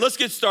let's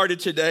get started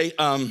today.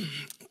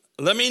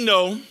 Let me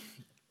know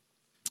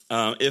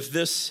if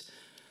this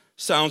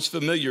sounds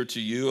familiar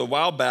to you. A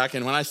while back,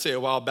 and when I say a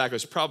while back, it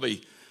was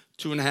probably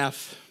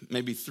 2.5,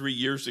 maybe 3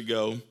 years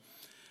ago.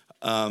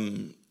 God,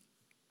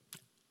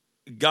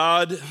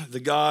 the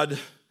God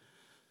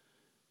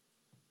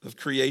of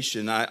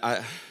creation,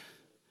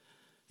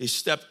 He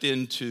stepped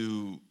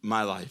into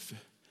my life.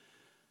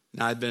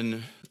 Now, I've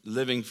been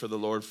living for the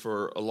Lord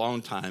for a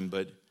long time,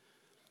 but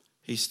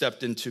He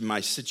stepped into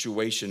my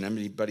situation.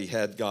 Anybody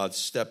had God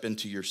step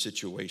into your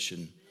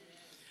situation?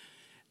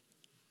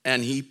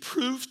 And He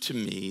proved to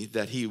me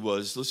that He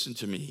was, listen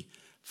to me,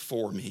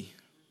 for me.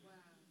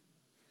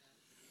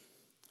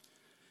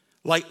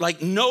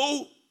 Like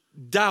no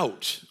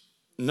doubt.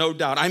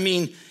 I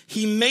mean,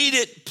 He made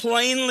it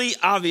plainly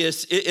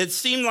obvious. It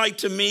seemed like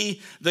to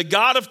me the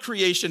God of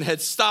creation had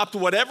stopped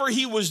whatever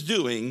He was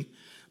doing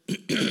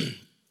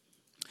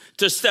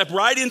to step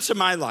right into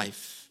my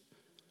life.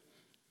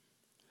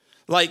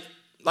 Like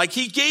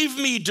He gave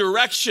me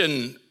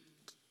direction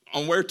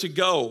on where to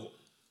go.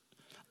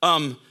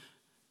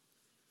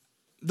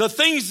 The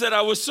things that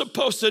I was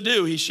supposed to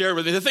do, He shared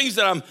with me. The things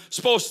that I'm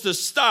supposed to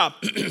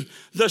stop.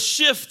 The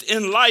shift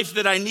in life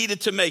that I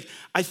needed to make.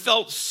 I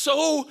felt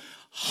so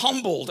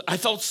humbled. I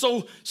felt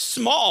so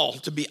small,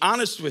 to be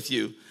honest with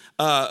you,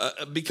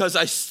 because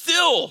I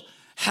still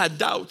had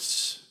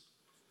doubts.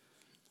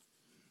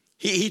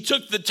 He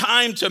took the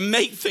time to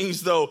make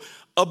things, though,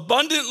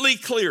 abundantly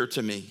clear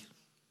to me.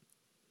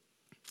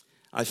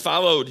 I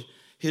followed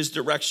His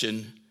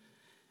direction.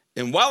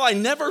 And while I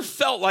never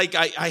felt like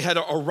I had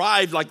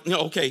arrived,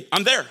 okay,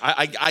 I'm there.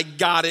 I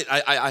got it.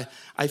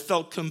 I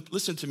felt,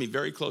 listen to me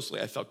very closely,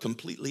 I felt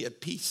completely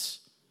at peace.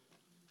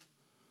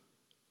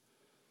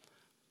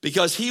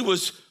 Because He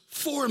was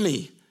for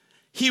me.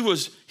 He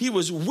was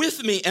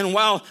with me. And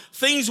while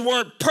things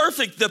weren't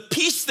perfect, the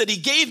peace that He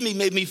gave me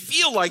made me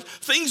feel like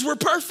things were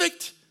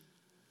perfect.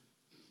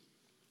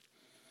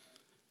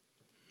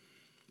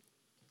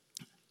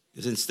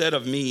 Because instead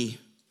of me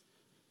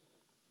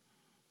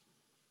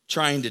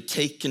trying to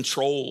take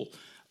control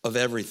of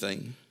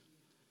everything,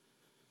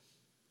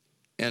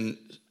 and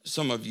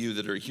some of you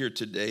that are here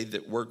today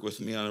that work with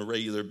me on a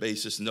regular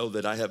basis know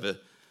that I have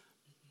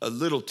a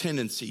little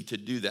tendency to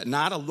do that.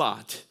 Not a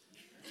lot.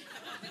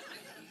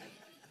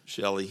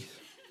 Shelly.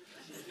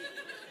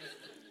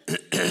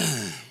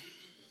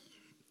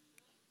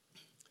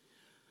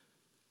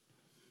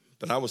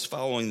 But I was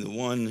following the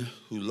one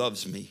who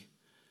loves me,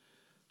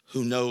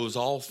 who knows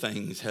all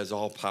things, has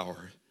all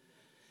power.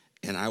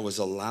 And I was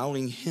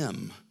allowing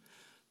Him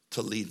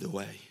to lead the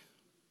way.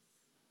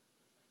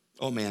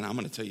 Oh man, I'm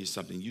going to tell you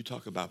something. You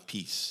talk about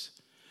peace.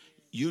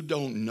 You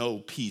don't know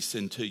peace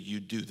until you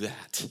do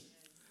that.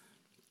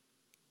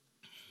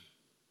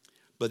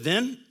 But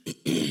then,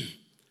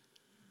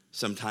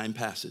 some time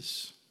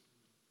passes.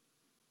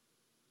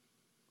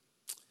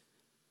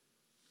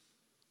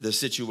 The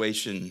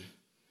situation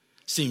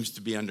seems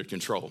to be under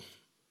control.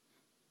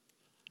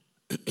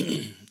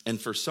 And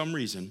for some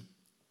reason,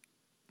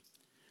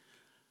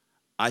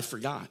 I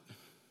forgot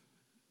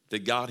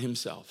that God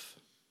Himself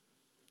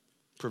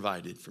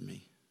provided for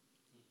me.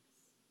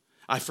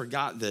 I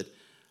forgot that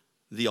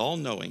the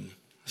all-knowing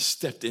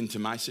stepped into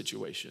my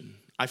situation.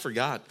 I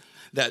forgot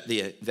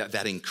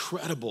that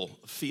incredible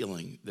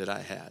feeling that I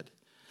had.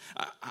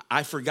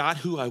 I forgot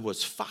who I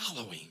was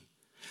following.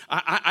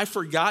 I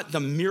forgot the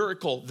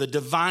miracle, the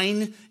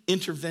divine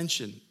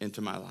intervention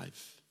into my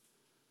life.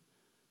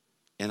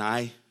 And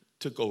I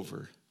took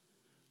over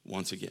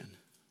once again.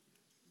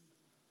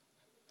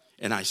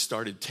 And I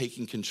started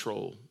taking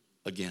control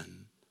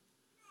again.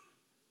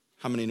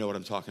 How many know what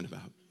I'm talking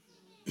about?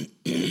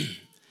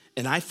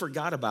 And I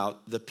forgot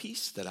about the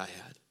peace that I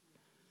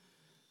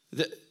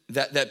had.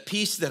 That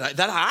peace that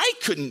I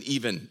couldn't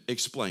even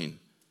explain.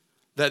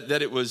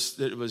 That it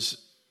was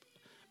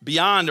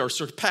beyond or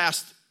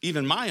surpassed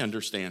even my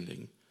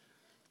understanding.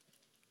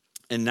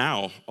 And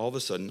now, all of a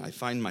sudden, I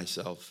find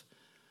myself,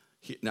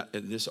 and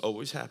this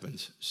always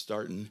happens,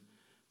 starting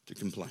to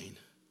complain.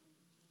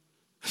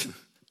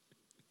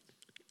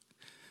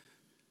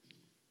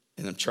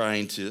 And I'm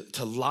trying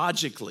to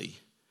logically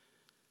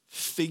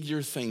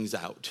figure things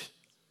out.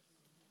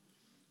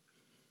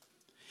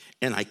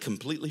 And I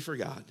completely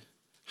forgot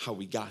how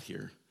we got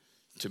here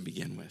to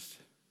begin with.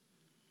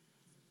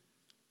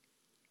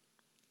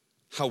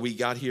 How we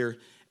got here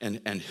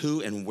and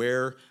who and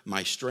where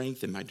my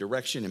strength and my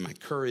direction and my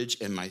courage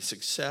and my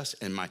success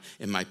and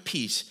my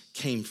peace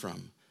came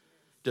from.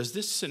 Does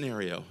this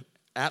scenario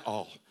at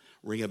all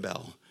ring a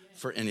bell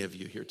for any of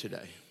you here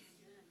today?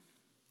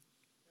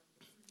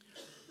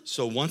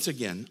 So once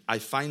again, I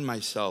find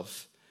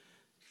myself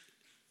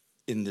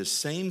in this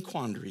same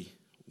quandary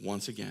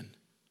once again.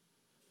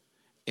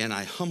 And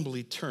I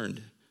humbly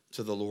turned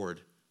to the Lord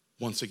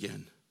once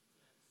again.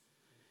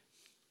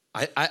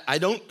 I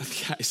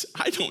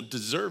don't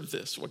deserve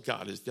this, what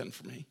God has done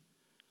for me.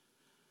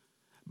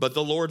 But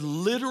the Lord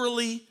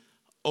literally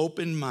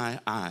opened my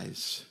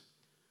eyes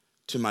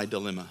to my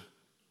dilemma.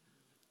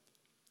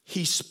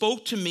 He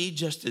spoke to me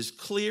just as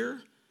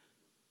clear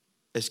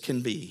as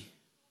can be.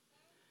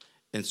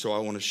 And so I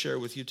want to share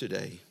with you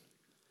today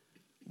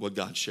what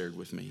God shared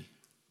with me.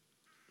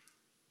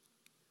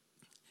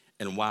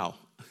 And wow,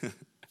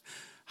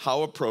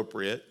 how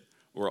appropriate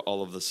were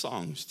all of the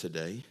songs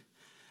today.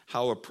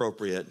 How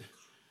appropriate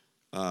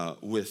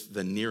with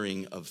the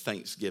nearing of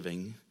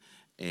Thanksgiving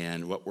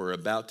and what we're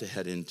about to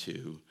head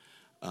into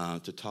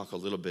to talk a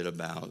little bit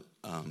about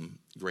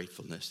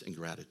gratefulness and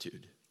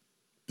gratitude.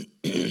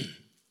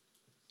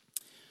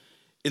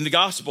 In the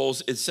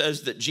Gospels, it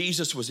says that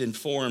Jesus was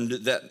informed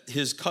that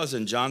his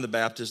cousin, John the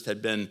Baptist,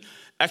 had been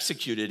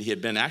executed. He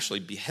had been actually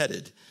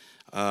beheaded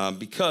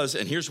because,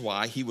 and here's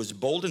why, he was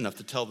bold enough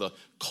to tell the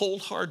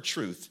cold, hard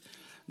truth,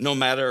 no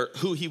matter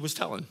who he was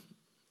telling.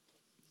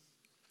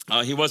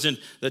 He wasn't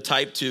the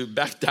type to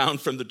back down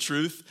from the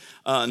truth,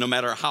 no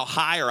matter how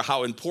high or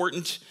how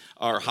important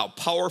or how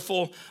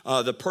powerful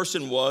the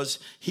person was.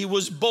 He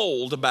was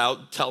bold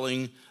about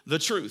telling the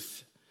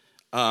truth.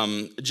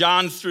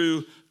 John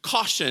threw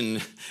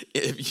caution,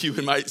 if you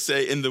might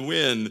say, in the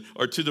wind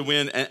or to the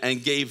wind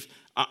and gave,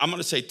 I'm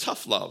going to say,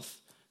 tough love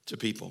to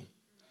people.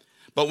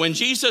 But when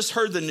Jesus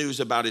heard the news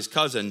about his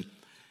cousin,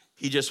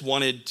 he just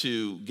wanted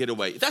to get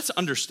away. That's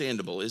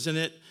understandable, isn't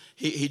it?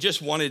 He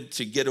just wanted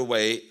to get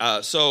away.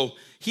 So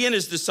he and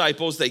his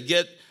disciples, they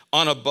get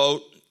on a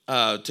boat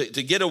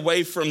to get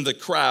away from the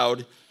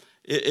crowd.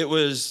 It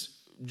was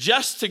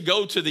just to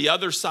go to the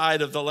other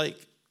side of the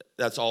lake.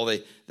 That's all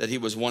that he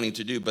was wanting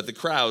to do. But the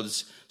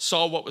crowds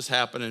saw what was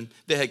happening.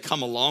 They had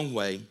come a long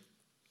way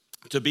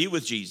to be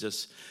with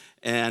Jesus.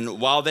 And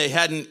while they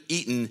hadn't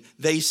eaten,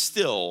 they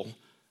still,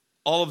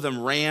 all of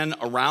them ran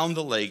around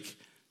the lake,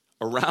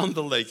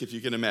 if you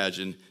can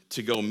imagine,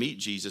 to go meet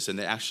Jesus. And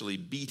they actually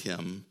beat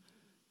him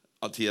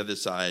on the other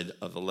side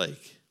of the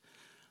lake.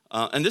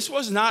 And this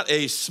was not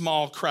a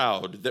small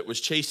crowd that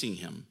was chasing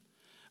him.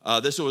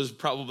 This was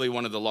probably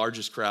one of the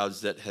largest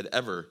crowds that had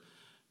ever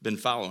been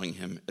following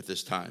him at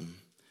this time.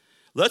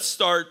 Let's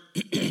start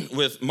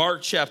with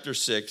Mark chapter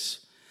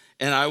 6.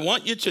 And I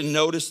want you to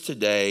notice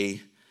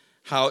today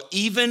how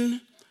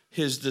even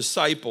his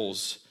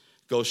disciples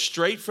go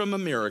straight from a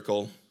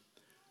miracle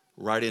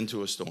right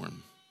into a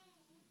storm.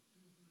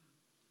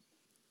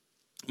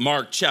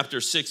 Mark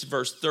chapter 6,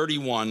 verse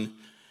 31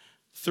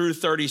 through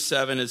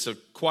 37 is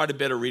quite a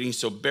bit of reading,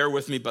 so bear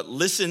with me, but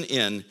listen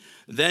in.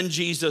 Then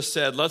Jesus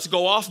said, let's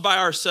go off by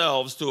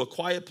ourselves to a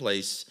quiet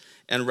place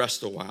and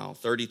rest a while.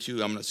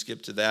 32, I'm going to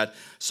skip to that.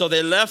 So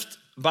they left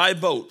by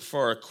boat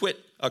for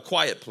a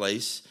quiet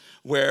place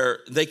where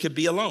they could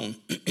be alone.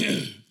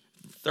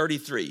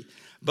 33.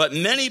 But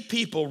many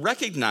people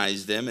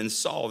recognized them and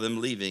saw them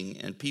leaving,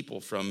 and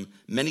people from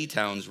many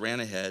towns ran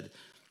ahead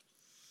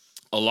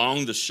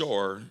along the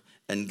shore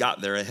and got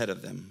there ahead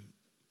of them.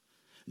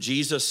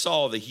 Jesus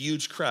saw the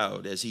huge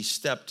crowd as he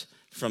stepped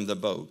from the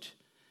boat,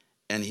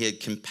 and he had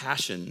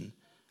compassion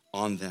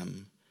on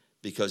them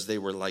because they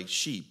were like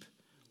sheep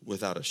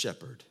without a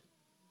shepherd.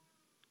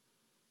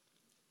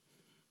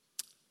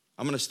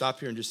 I'm going to stop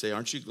here and just say,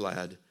 aren't you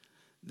glad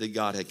that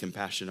God had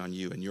compassion on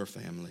you and your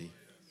family?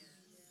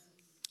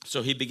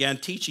 So he began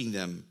teaching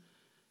them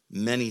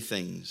many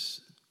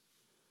things.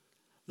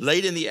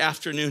 Late in the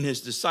afternoon,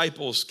 his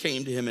disciples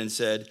came to him and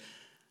said,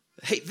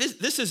 hey,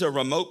 this is a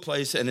remote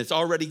place and it's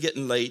already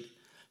getting late.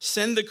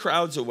 Send the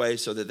crowds away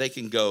so that they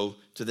can go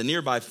to the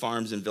nearby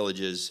farms and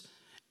villages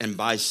and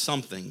buy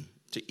something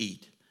to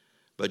eat.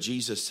 But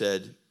Jesus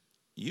said,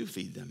 you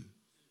feed them.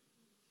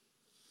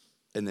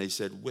 And they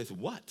said, with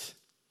what?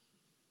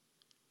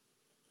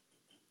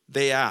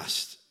 They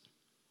asked,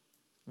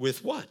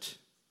 with what?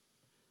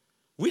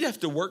 We'd have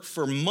to work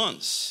for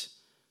months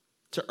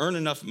to earn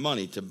enough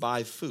money to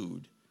buy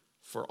food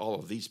for all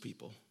of these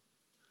people.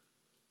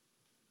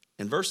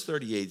 And verse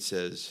 38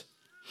 says,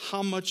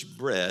 how much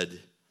bread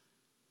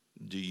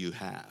do you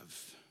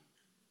have?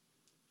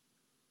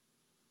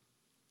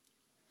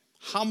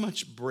 How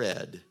much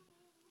bread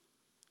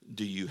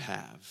do you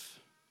have?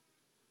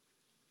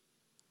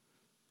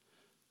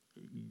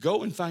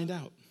 Go and find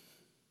out.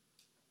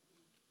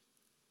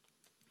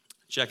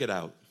 Check it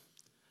out.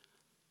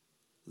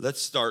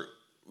 Let's start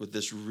with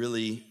this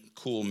really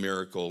cool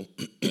miracle.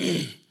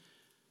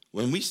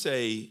 When we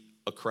say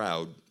a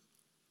crowd,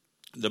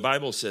 the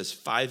Bible says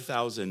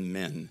 5,000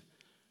 men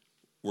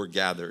were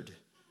gathered.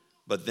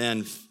 But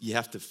then you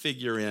have to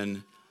figure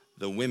in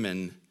the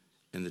women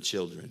and the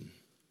children.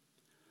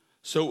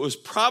 So it was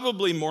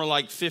probably more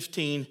like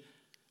 15,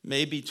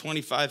 maybe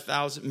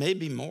 25,000,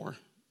 maybe more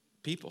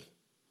people.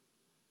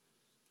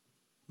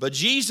 But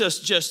Jesus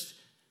just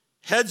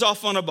heads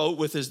off on a boat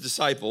with his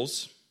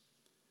disciples.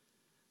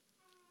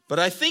 But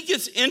I think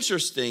it's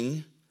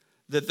interesting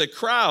that the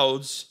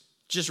crowds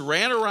just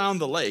ran around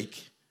the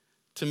lake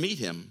to meet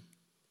him.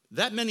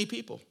 That many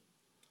people.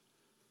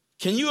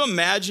 Can you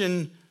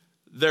imagine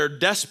their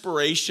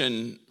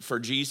desperation for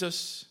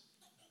Jesus?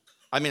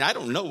 I mean, I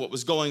don't know what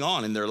was going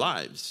on in their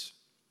lives,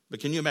 but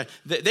can you imagine?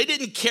 They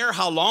didn't care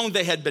how long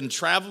they had been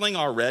traveling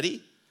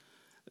already,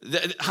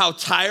 how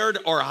tired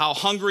or how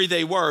hungry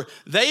they were.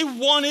 They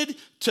wanted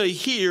to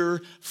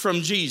hear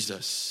from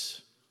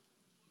Jesus.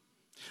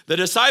 The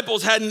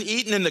disciples hadn't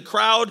eaten and the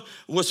crowd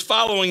was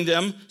following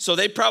them, so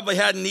they probably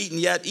hadn't eaten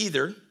yet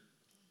either.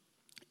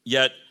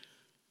 Yet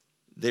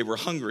they were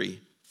hungry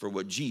for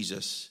what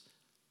Jesus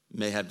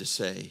may have to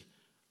say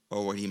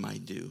or what he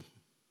might do.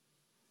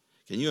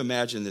 Can you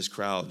imagine this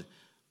crowd?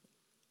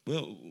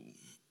 Well,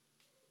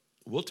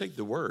 we'll take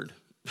the word.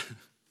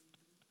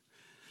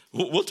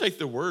 We'll take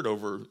the word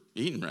over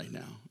eating right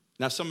now.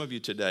 Now, some of you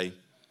today,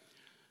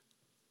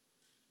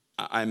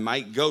 I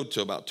might go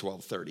to about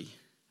 12:30.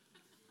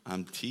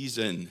 I'm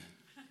teasing.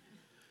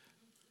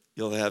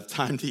 You'll have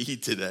time to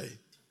eat today.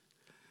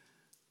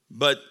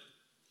 But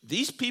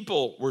these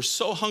people were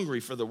so hungry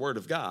for the word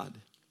of God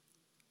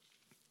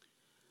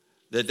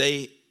that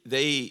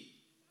they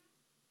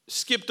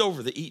skipped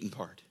over the eating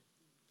part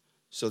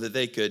so that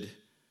they could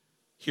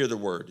hear the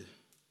word.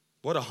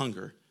 What a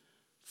hunger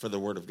for the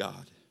word of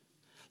God.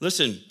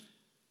 Listen,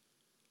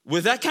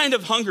 with that kind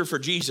of hunger for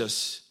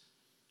Jesus,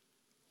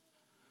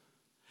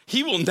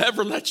 he will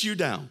never let you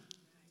down.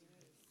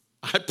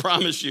 I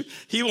promise you,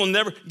 he will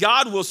never.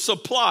 God will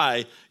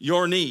supply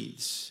your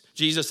needs.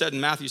 Jesus said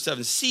in Matthew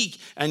 7, seek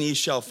and ye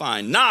shall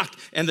find. Knock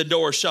and the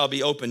door shall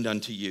be opened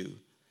unto you.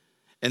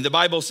 And the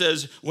Bible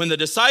says when the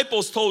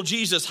disciples told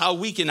Jesus how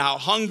weak and how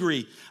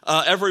hungry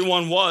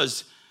everyone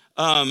was,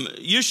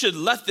 you should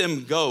let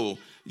them go.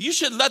 You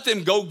should let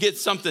them go get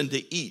something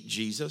to eat,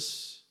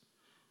 Jesus.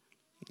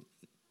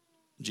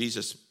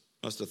 Jesus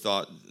must have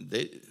thought,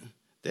 they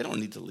don't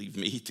need to leave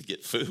me to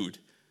get food.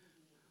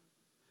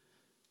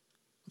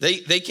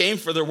 They came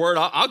for their word.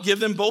 I'll give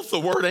them both the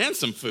word and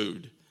some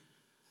food.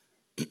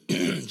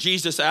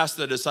 Jesus asked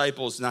the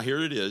disciples, now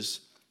here it is.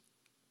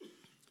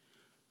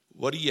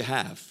 What do you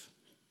have?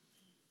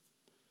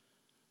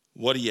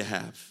 What do you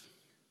have?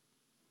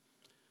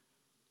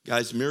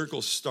 Guys,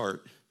 miracles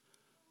start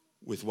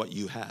with what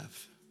you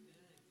have.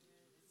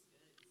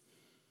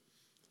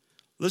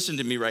 Listen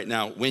to me right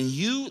now.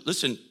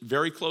 Listen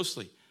very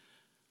closely.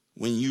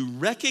 When you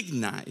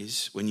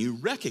recognize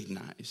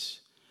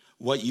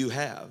what you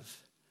have,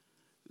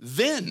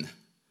 then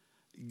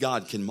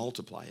God can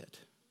multiply it.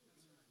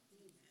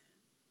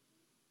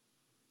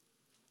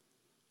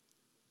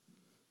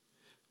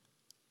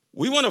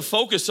 We want to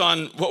focus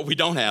on what we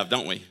don't have,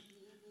 don't we?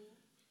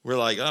 We're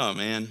like, oh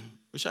man,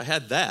 wish I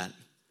had that.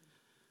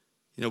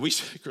 You know,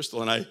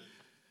 Crystal and I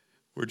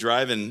were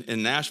driving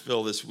in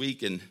Nashville this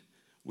week, and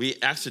we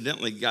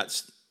accidentally got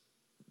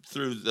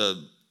through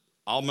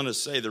I'm going to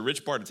say the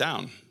rich part of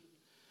town.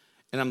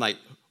 And I'm like,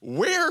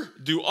 where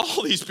do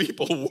all these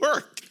people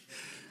work?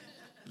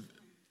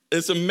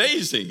 It's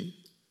amazing.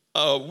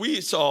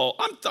 We saw,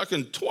 I'm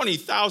talking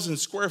 20,000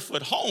 square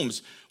foot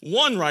homes,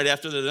 one right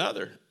after the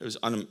other. It was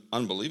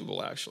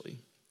unbelievable, actually.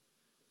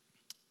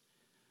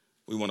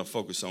 We want to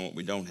focus on what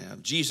we don't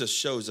have. Jesus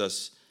shows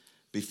us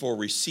before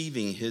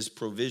receiving his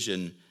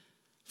provision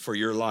for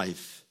your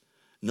life,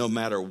 no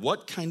matter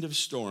what kind of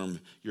storm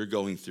you're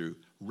going through,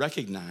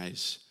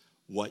 recognize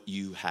what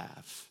you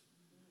have.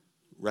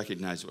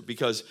 Recognize it.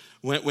 Because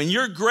when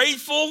you're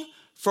grateful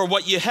for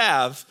what you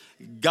have,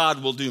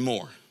 God will do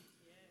more.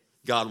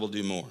 God will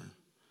do more.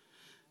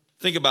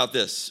 Think about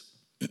this.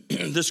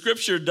 The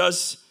scripture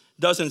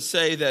doesn't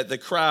say that the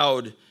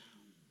crowd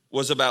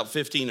was about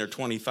 15 or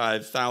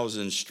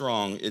 25,000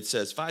 strong. It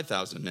says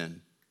 5,000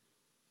 men,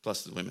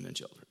 plus the women and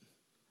children.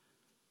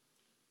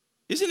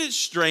 Isn't it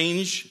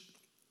strange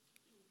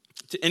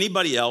to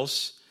anybody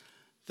else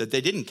that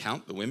they didn't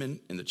count the women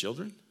and the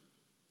children?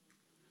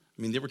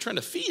 I mean, they were trying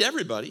to feed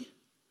everybody.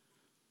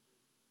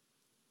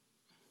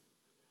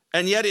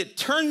 And yet it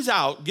turns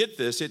out, get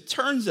this, it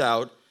turns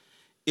out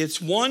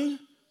it's one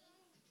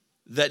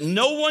that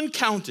no one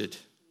counted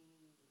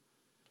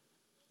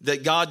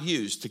that God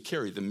used to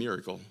carry the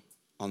miracle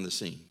on the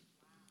scene.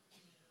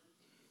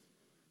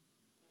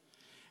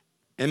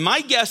 And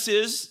my guess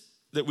is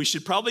that we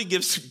should probably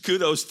give some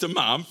kudos to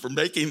mom for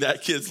making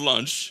that kid's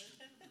lunch.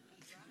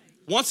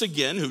 Once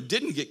again, who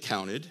didn't get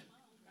counted.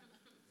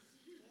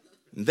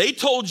 They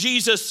told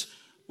Jesus,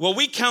 well,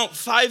 we count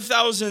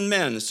 5,000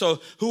 men. So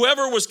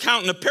whoever was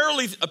counting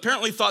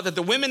apparently thought that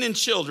the women and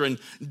children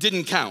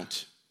didn't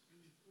count.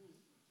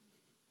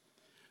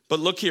 But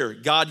look here,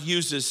 God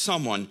uses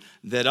someone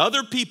that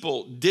other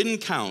people didn't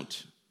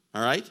count,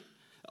 all right?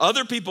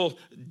 Other people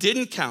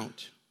didn't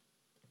count.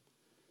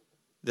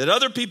 That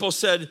other people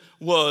said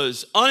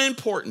was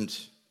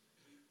unimportant.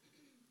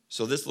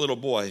 So this little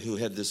boy who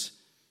had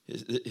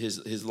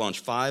his lunch,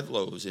 5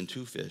 loaves and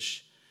 2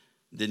 fish,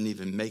 didn't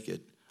even make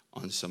it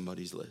on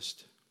somebody's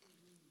list.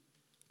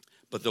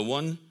 But the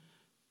one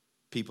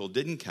people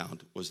didn't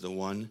count was the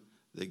one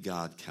that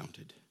God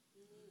counted.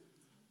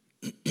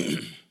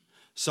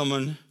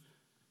 Someone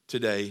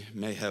today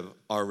may have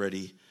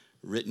already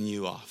written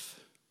you off.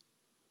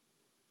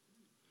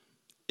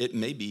 It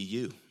may be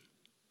you.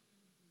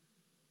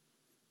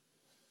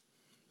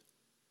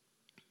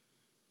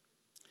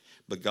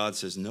 But God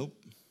says, nope.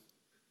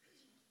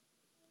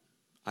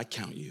 I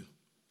count you.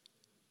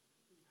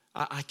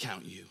 I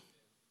count you.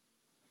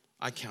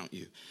 I count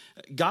you.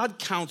 God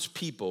counts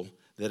people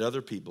that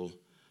other people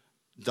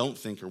don't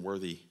think are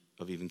worthy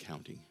of even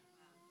counting.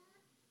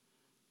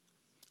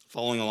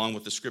 Following along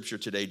with the scripture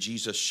today,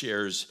 Jesus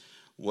shares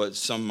what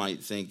some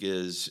might think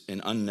is an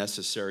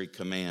unnecessary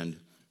command.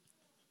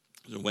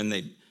 When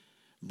they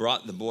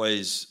brought the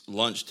boys'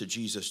 lunch to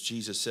Jesus,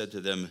 Jesus said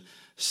to them,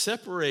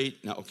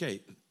 separate, now,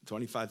 okay,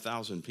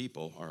 25,000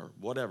 people or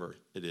whatever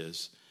it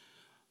is,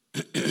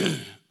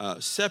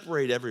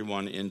 separate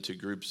everyone into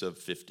groups of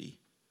 50.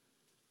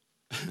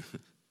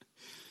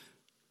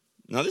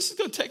 Now, this is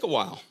going to take a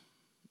while.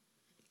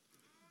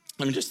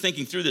 I'm just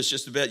thinking through this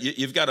just a bit.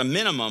 You've got a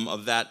minimum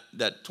of that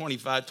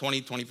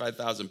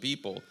 25,000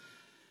 people.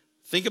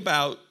 Think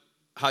about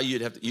how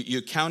you'd have to,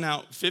 you count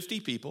out 50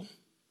 people,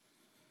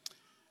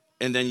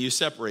 and then you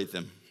separate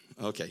them.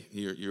 Okay,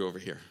 you're over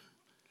here.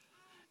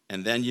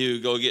 And then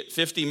you go get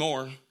 50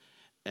 more,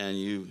 and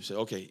you say,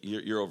 okay,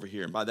 you're over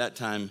here. And by that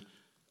time,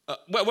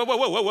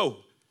 whoa.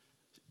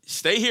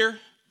 Stay here.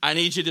 I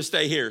need you to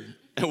stay here.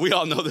 And we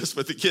all know this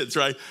with the kids,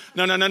 right?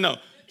 No.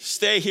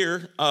 Stay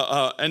here,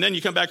 and then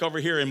you come back over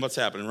here, and what's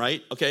happening,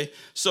 right? Okay,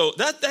 so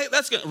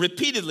that's going to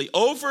repeatedly,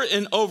 over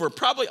and over,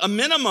 probably a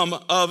minimum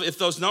of, if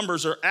those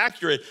numbers are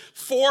accurate,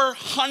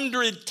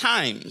 400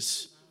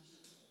 times.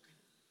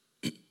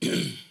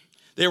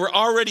 They were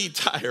already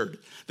tired.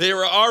 They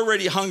were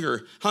already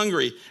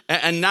hungry,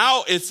 and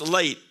now it's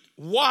late.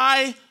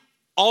 Why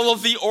all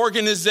of the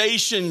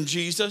organization,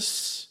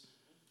 Jesus?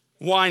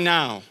 Why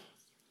now?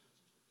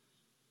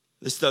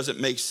 This doesn't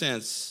make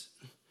sense.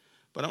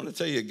 But I want to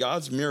tell you,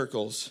 God's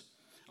miracles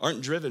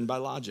aren't driven by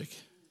logic.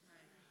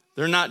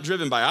 They're not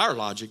driven by our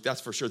logic,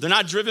 that's for sure. They're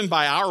not driven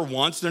by our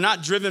wants. They're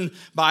not driven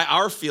by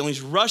our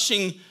feelings.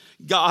 Rushing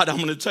God, I'm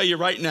going to tell you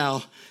right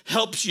now,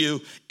 helps you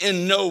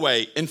in no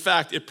way. In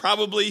fact, it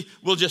probably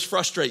will just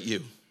frustrate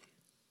you.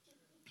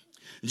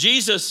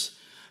 Jesus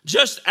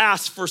just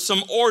asked for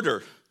some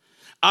order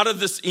out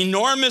of this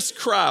enormous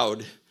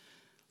crowd.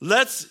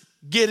 Let's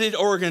get it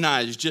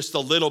organized just a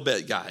little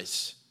bit,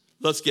 guys.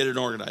 Let's get it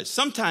organized.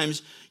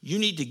 Sometimes you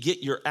need to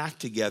get your act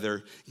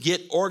together,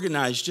 get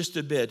organized just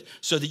a bit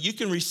so that you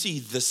can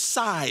receive the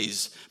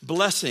size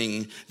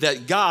blessing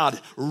that God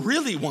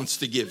really wants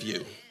to give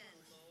you.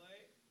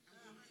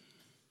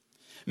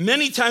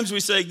 Many times we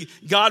say,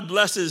 God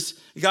bless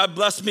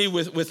me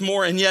with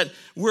more, and yet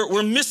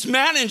we're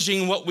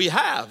mismanaging what we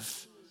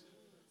have.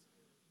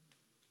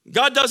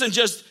 God doesn't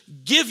just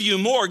give you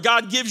more.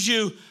 God gives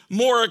you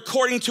more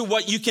according to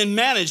what you can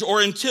manage,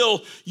 or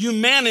until you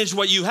manage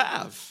what you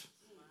have.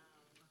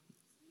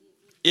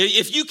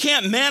 If you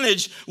can't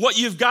manage what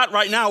you've got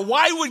right now,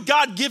 why would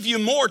God give you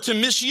more to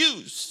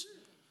misuse?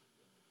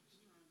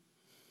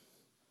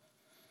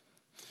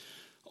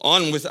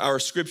 On with our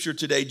scripture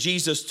today.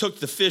 Jesus took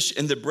the fish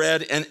and the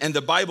bread, and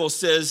the Bible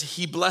says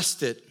he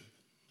blessed it.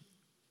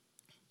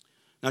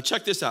 Now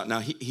check this out. Now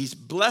he's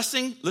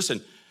blessing,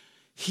 listen,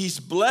 he's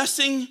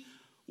blessing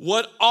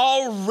what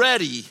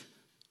already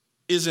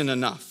isn't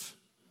enough.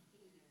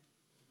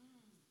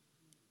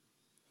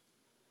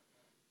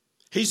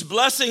 He's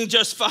blessing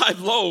just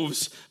 5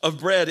 loaves of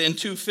bread and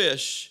 2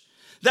 fish.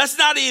 That's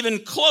not even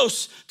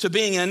close to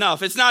being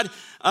enough. It's not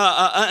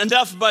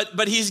enough,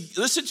 but he's,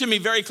 listen to me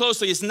very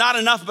closely, it's not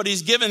enough, but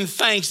he's given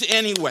thanks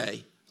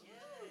anyway.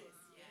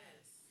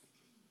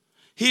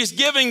 He's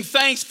giving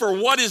thanks for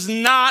what is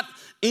not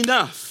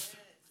enough.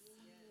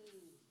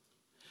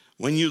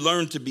 When you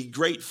learn to be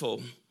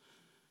grateful,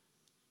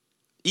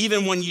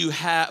 even when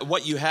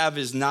what you have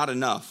is not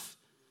enough,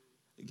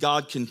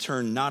 God can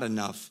turn not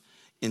enough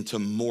into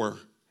more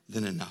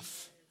than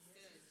enough.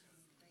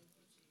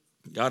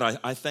 God,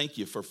 I thank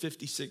you for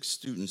 56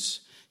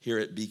 students here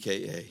at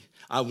BKA.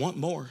 I want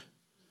more,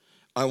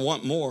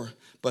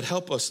 but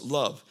help us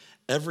love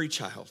every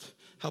child.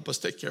 Help us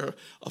take care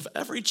of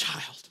every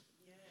child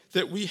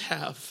that we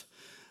have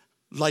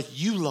like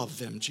you love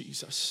them,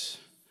 Jesus.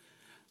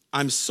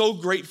 I'm so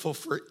grateful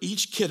for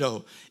each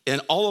kiddo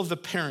and all of the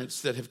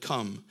parents that have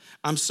come.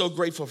 I'm so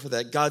grateful for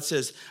that. God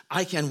says,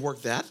 I can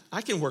work that.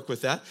 I can work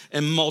with that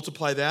and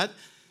multiply that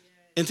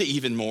into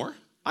even more.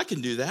 I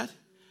can do that.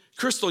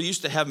 Crystal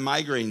used to have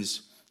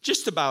migraines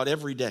just about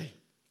every day.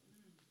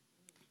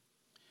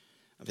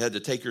 I've had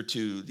to take her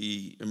to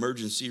the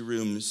emergency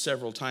room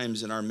several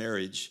times in our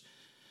marriage.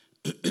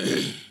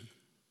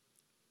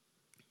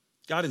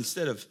 God,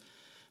 instead of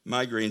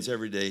migraines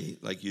every day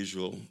like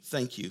usual,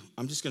 thank you.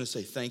 I'm just going to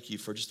say thank you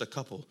for just a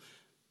couple,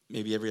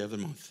 maybe every other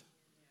month.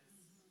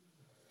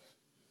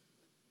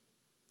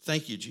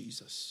 Thank you,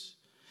 Jesus.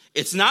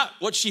 It's not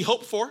what she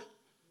hoped for.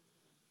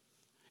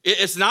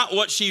 It's not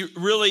what she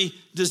really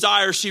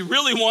desires. She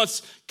really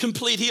wants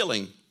complete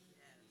healing.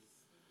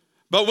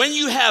 But when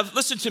you have,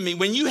 listen to me,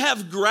 when you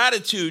have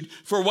gratitude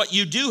for what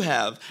you do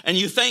have, and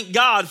you thank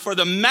God for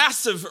the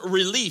massive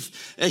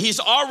relief that he's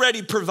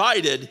already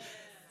provided,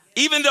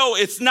 even though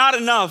it's not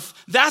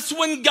enough, that's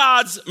when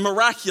God's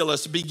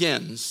miraculous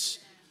begins.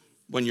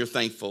 When you're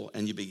thankful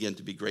and you begin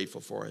to be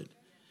grateful for it.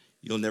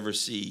 You'll never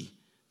see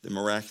the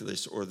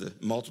miraculous or the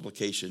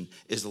multiplication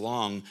as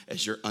long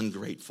as you're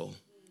ungrateful.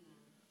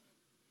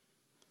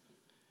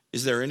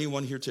 Is there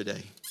anyone here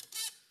today?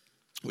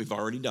 We've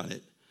already done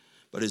it.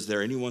 But is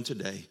there anyone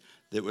today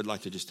that would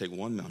like to just take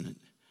 1 minute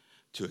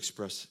to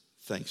express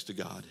thanks to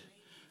God?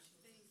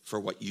 for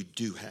what you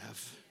do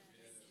have.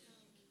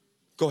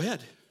 Go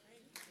ahead.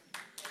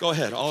 Go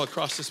ahead, all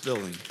across this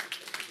building.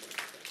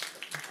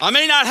 I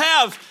may not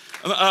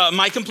have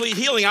my complete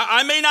healing.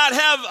 I may not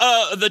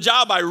have the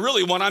job I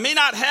really want. I may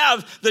not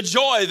have the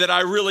joy that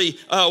I really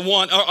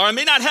want. Or I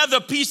may not have the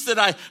peace that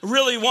I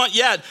really want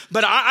yet.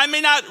 But I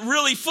may not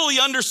really fully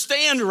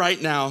understand right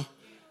now.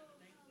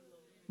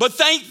 But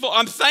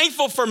I'm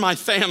thankful for my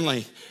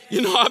family.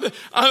 You know,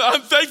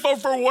 I'm thankful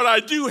for what I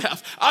do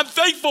have. I'm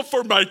thankful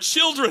for my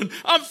children.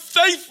 I'm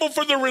thankful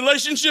for the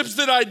relationships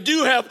that I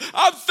do have.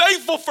 I'm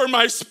thankful for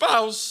my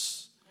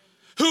spouse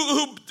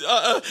who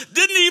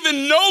didn't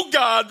even know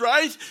God,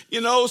 right?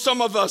 You know,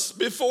 some of us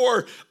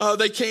before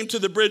they came to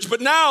the bridge.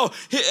 But now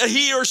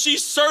he or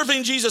she's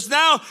serving Jesus.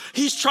 Now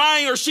he's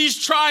trying or she's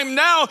trying.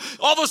 Now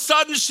all of a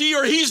sudden she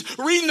or he's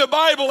reading the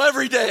Bible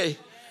every day.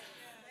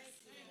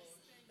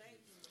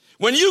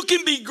 When you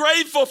can be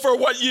grateful for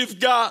what you've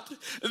got,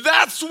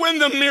 that's when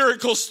the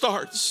miracle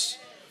starts.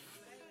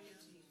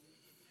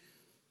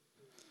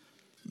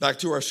 Back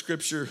to our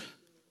scripture.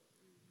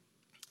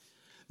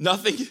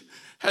 Nothing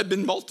had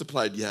been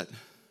multiplied yet.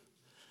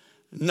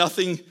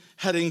 Nothing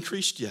had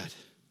increased yet.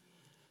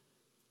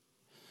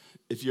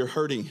 If you're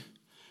hurting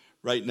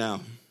right now,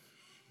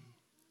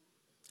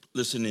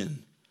 listen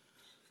in.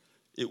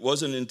 It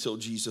wasn't until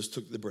Jesus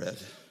took the bread.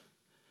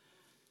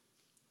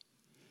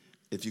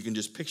 If you can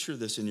just picture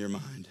this in your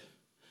mind,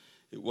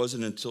 it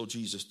wasn't until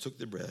Jesus took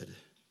the bread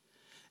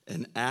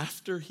and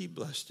after he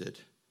blessed it,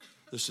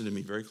 listen to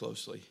me very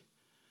closely,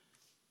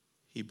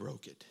 he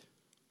broke it.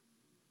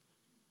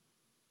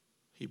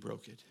 He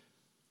broke it.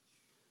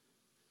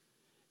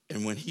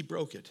 And when he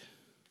broke it,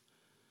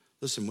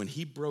 listen, when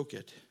he broke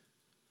it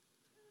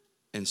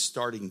and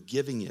started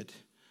giving it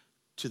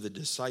to the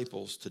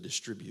disciples to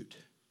distribute,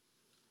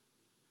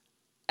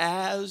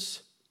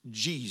 as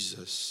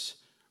Jesus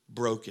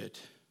broke it,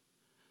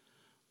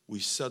 we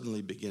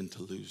suddenly begin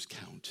to lose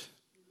count.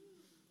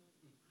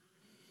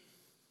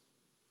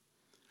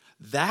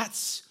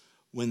 That's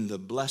when the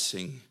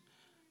blessing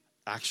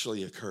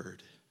actually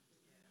occurred,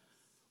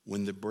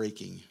 when the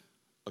breaking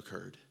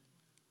occurred.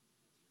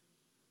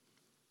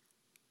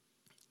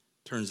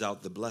 Turns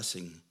out the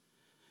blessing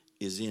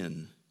is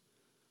in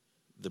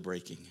the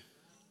breaking.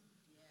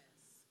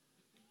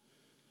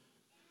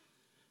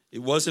 It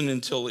wasn't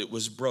until it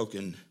was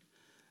broken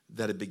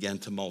that it began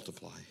to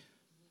multiply.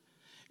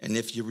 And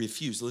if you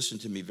refuse, listen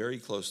to me very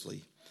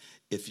closely.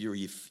 If you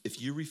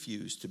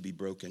refuse to be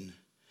broken,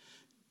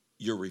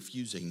 you're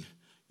refusing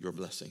your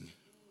blessing.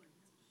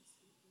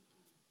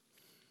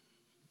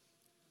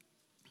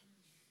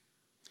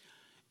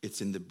 It's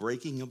in the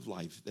breaking of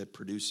life that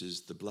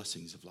produces the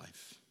blessings of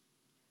life.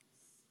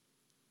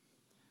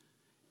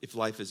 If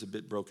life is a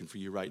bit broken for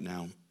you right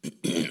now,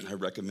 I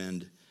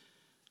recommend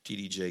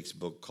T.D. Jakes'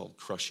 book called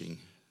Crushing.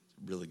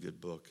 Really good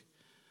book.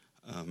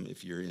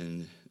 If you're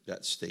in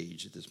that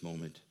stage at this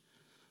moment.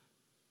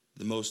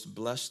 The most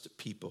blessed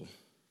people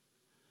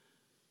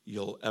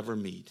you'll ever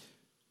meet,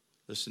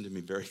 listen to me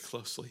very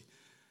closely,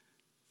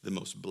 the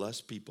most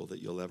blessed people that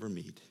you'll ever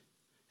meet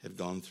have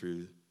gone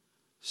through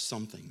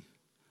something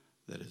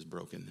that has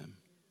broken them.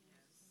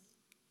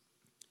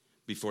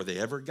 Before they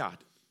ever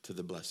got to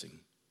the blessing,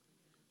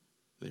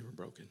 they were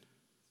broken.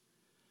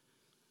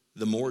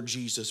 The more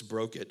Jesus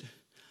broke it,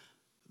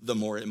 the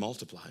more it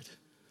multiplied.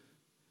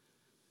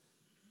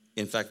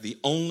 In fact, the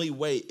only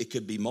way it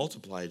could be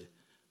multiplied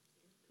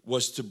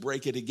was to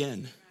break it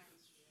again.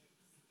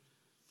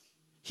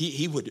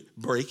 He would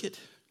break it,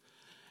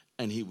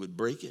 and he would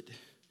break it,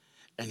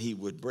 and he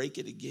would break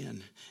it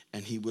again,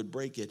 and he would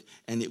break it,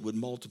 and it would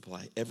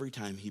multiply. Every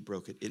time he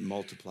broke it, it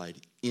multiplied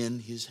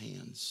in his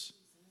hands.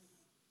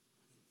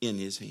 In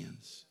his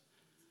hands.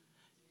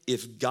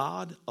 If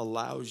God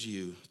allows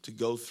you to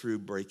go through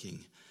breaking,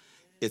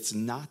 it's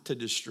not to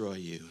destroy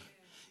you,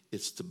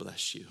 it's to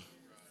bless you.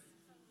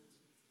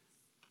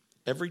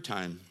 Every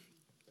time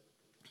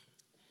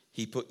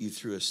he put you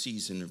through a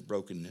season of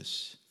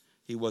brokenness,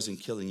 he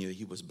wasn't killing you,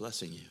 he was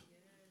blessing you.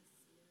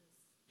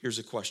 Here's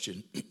a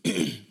question.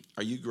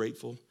 Are you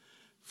grateful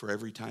for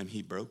every time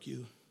he broke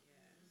you?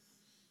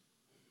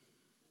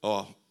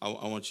 Oh, I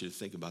want you to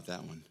think about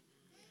that one.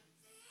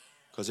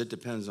 Because it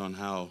depends on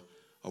how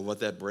or what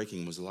that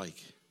breaking was like.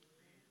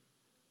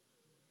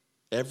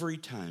 Every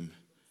time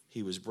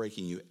he was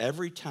breaking you,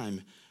 every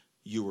time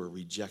you were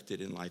rejected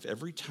in life,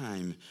 every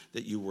time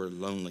that you were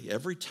lonely,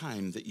 every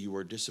time that you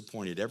were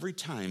disappointed, every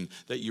time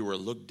that you were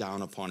looked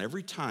down upon,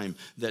 every time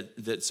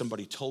that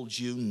somebody told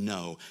you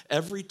no,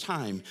 every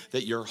time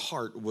that your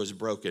heart was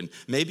broken.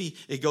 Maybe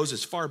it goes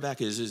as far back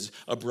as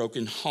a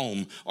broken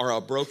home or a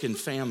broken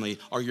family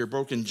or your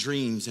broken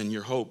dreams and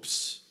your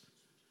hopes.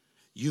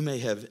 You may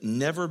have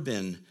never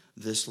been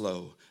this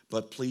low,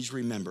 but please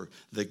remember,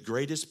 the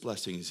greatest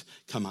blessings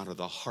come out of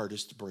the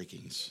hardest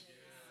breakings.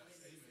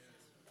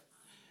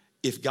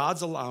 If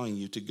God's allowing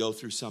you to go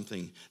through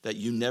something that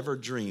you never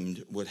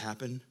dreamed would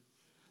happen,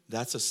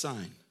 that's a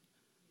sign.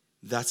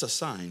 That's a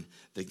sign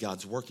that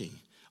God's working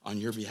on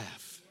your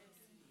behalf.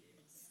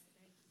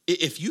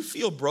 If you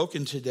feel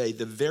broken today,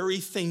 the very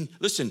thing,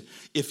 listen,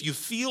 if you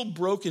feel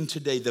broken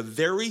today, the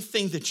very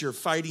thing that you're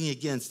fighting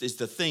against is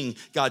the thing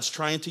God's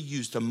trying to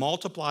use to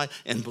multiply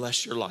and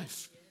bless your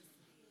life.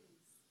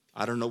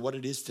 I don't know what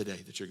it is today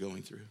that you're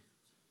going through.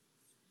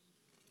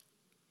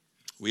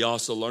 We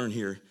also learn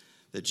here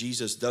that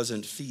Jesus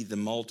doesn't feed the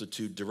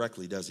multitude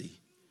directly, does he?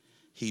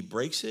 He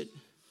breaks it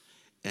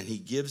and he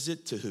gives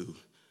it to who?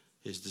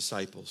 His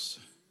disciples.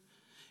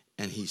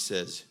 And he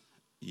says,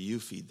 you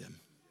feed them.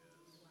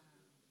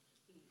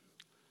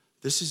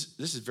 This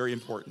is very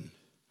important.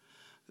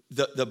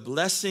 The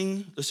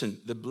blessing, listen,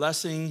 the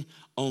blessing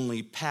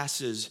only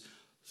passes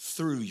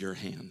through your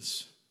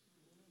hands.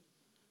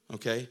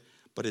 Okay?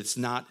 But it's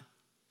not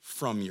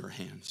from your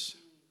hands.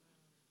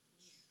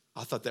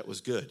 I thought that was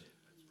good.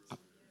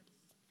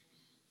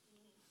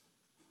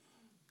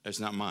 It's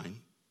not mine,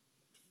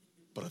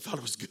 but I thought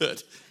it was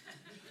good.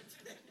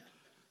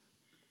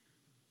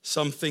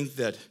 Some think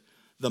that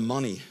the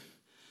money,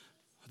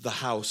 the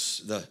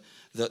house, the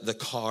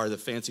car, the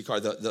fancy car,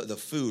 the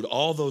food,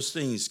 all those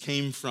things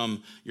came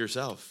from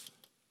yourself.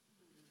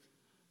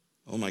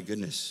 Oh my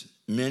goodness.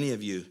 Many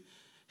of you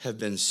have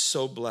been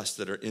so blessed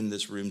that are in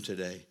this room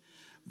today.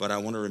 But I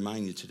want to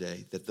remind you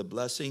today that the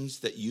blessings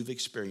that you've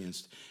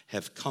experienced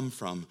have come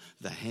from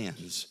the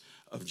hands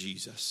of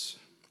Jesus.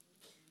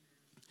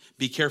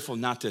 Be careful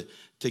not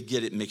to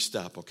get it mixed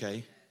up,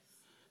 okay?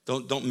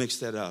 Don't mix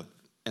that up.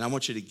 And I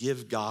want you to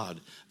give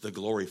God the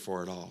glory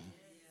for it all.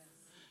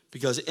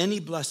 Because any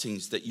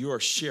blessings that you are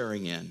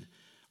sharing in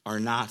are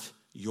not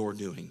your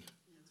doing.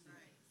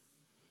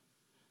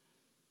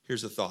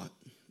 Here's a thought.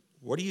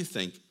 What do you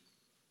think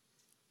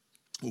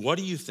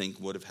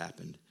would have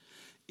happened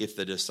if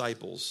the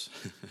disciples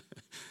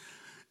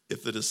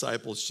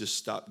just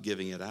stopped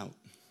giving it out?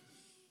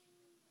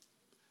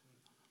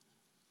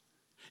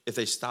 If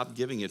they stopped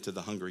giving it to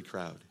the hungry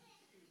crowd,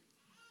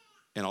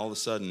 and all of a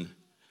sudden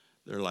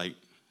they're like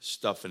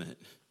stuffing it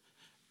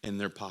in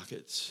their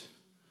pockets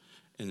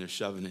and they're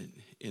shoving it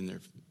in their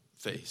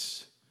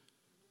face,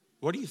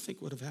 what do you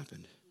think would have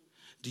happened?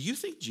 Do you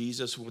think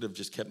Jesus would have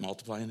just kept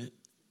multiplying it?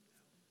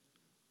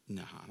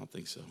 No, I don't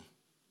think so.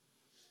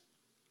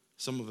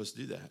 Some of us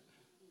do that.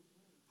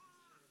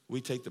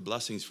 We take the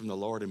blessings from the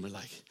Lord and we're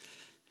like,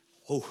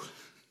 oh.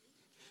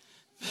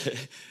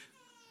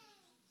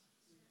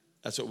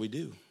 That's what we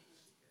do.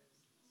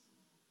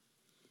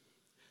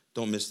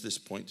 Don't miss this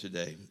point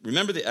today.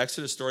 Remember the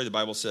Exodus story? The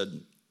Bible said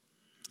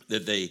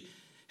that they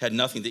had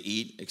nothing to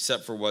eat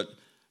except for what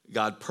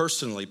God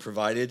personally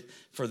provided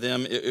for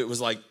them. It was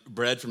like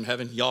bread from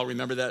heaven. Y'all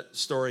remember that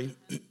story?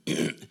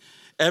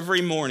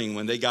 Every morning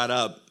when they got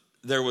up,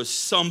 there was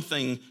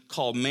something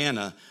called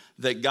manna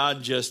that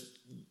God just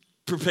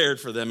prepared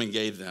for them and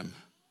gave them.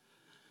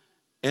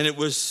 And it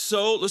was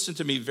so, listen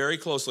to me very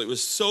closely, it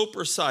was so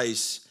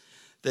precise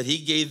that he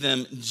gave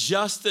them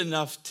just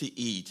enough to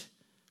eat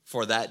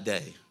for that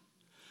day.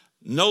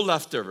 No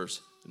leftovers,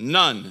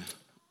 none,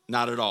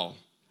 not at all.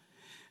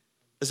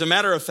 As a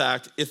matter of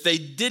fact, if they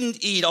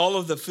didn't eat all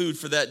of the food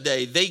for that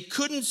day, they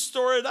couldn't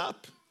store it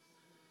up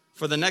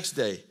for the next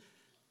day.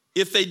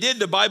 If they did,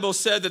 the Bible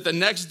said that the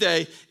next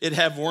day it'd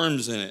have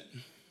worms in it.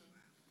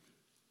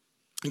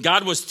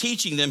 God was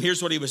teaching them,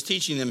 here's what he was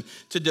teaching them,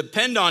 to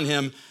depend on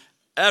him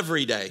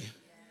every day.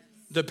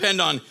 Depend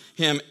on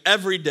him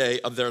every day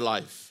of their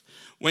life.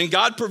 When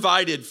God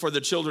provided for the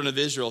children of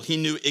Israel, he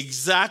knew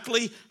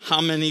exactly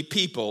how many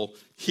people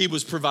he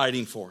was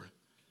providing for.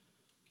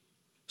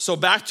 So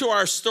back to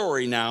our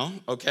story now,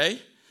 okay?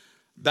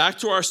 Back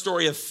to our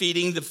story of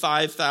feeding the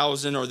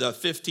 5,000 or the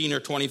 15 or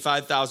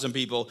 25,000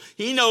 people.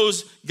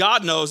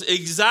 God knows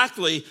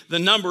exactly the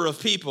number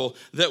of people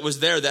that was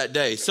there that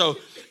day. So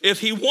if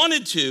he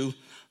wanted to,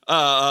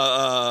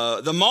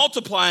 the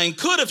multiplying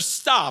could have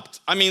stopped.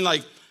 I mean,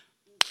 like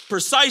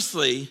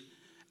precisely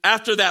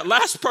after that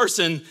last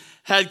person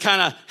had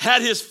kind of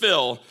had his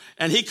fill,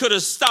 and he could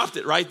have stopped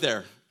it right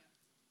there.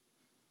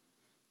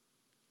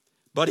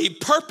 But he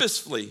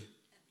purposefully,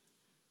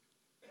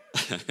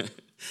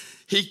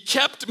 he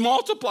kept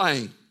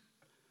multiplying.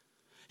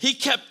 He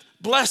kept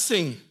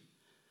blessing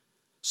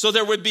so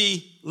there would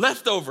be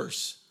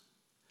leftovers.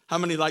 How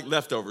many like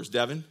leftovers,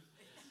 Devin?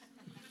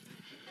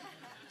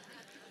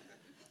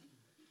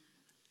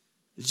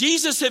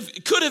 Jesus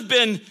could have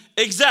been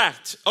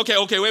exact. Okay,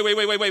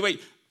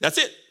 wait. That's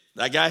it.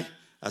 That guy,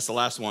 that's the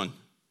last one.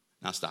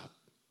 Now stop.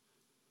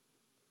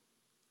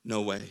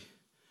 No way.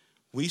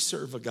 We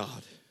serve a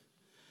God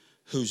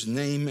whose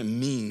name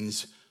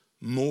means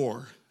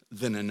more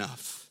than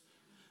enough.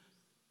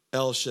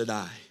 El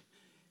Shaddai,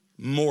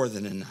 more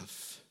than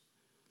enough.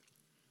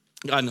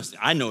 God knows,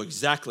 I know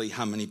exactly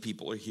how many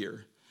people are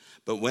here.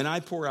 But when I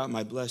pour out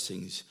my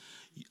blessings,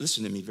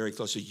 listen to me very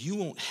closely, you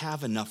won't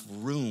have enough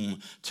room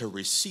to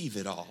receive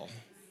it all.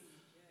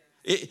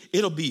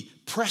 It'll be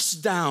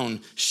pressed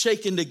down,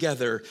 shaken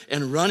together,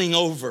 and running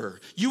over.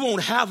 You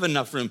won't have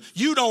enough room.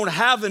 You don't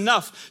have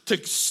enough to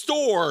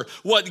store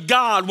what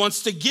God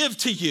wants to give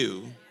to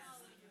you.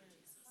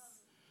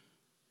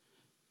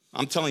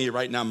 I'm telling you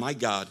right now, my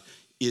God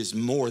is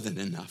more than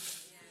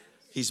enough.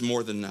 He's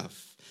more than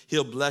enough.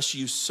 He'll bless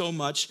you so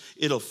much,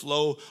 it'll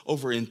flow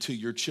over into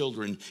your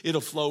children. It'll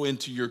flow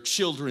into your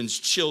children's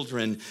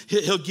children.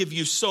 He'll give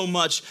you so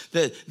much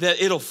that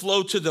it'll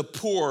flow to the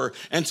poor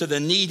and to the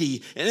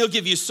needy. And he'll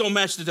give you so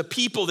much that the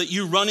people that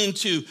you run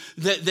into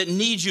that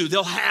need you,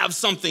 they'll have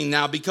something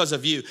now because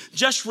of you.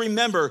 Just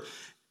remember,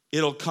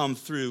 it'll come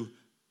through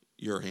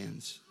your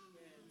hands,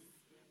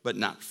 but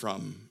not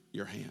from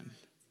your hand.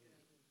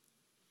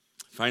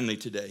 Finally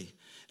today,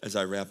 as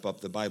I wrap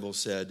up, the Bible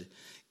said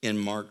in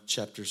Mark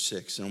chapter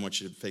 6, and I want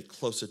you to pay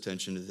close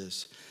attention to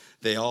this,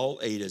 they all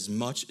ate as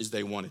much as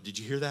they wanted. Did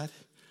you hear that?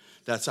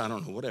 That's, I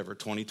don't know, whatever,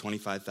 20,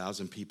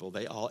 25,000 people.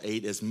 They all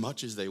ate as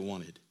much as they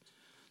wanted.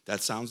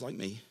 That sounds like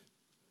me.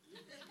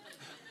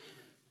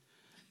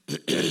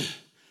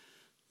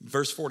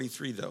 Verse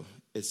 43, though,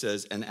 it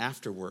says, and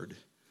afterward,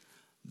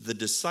 the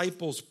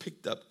disciples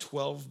picked up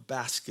 12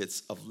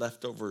 baskets of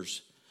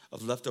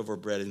leftover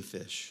bread and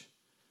fish.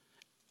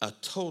 A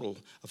total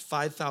of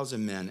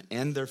 5,000 men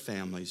and their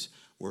families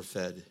were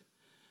fed.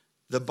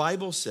 The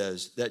Bible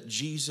says that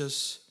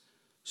Jesus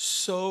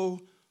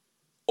so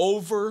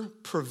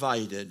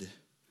over-provided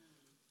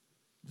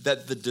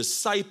that the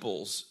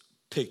disciples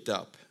picked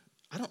up.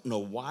 I don't know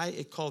why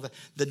it called that.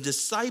 The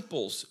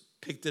disciples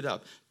picked it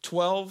up.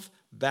 12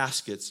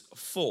 baskets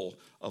full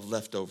of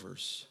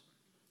leftovers.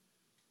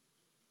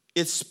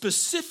 It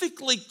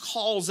specifically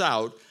calls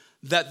out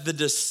that the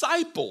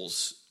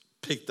disciples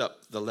picked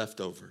up the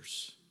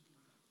leftovers.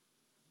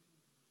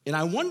 And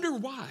I wonder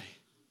why.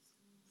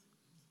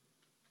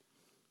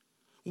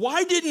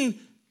 Why didn't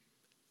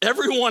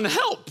everyone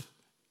help?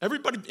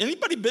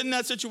 Anybody been in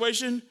that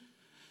situation?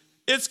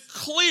 It's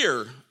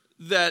clear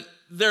that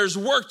there's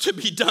work to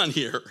be done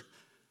here.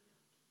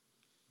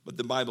 But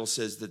the Bible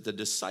says that the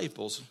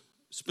disciples,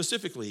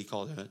 specifically he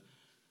called it,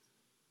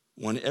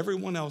 when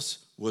everyone else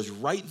was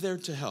right there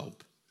to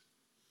help,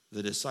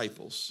 the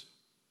disciples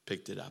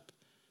picked it up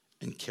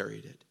and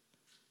carried it.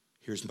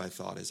 Here's my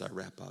thought as I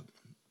wrap up.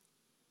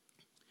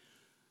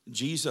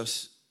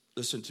 Jesus,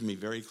 listen to me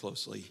very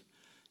closely,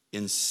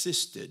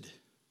 insisted,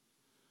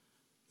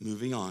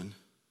 moving on,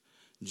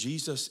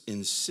 Jesus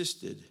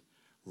insisted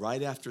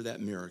right after that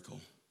miracle,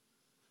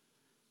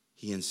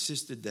 he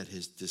insisted that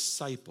his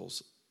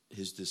disciples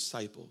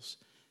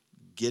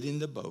get in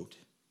the boat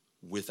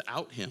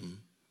without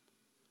him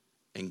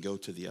and go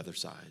to the other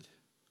side.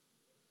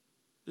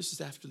 This is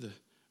after the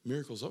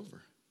miracle's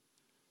over.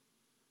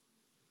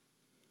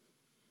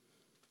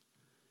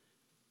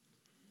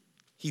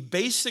 He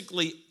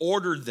basically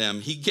ordered them.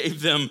 He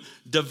gave them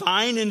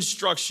divine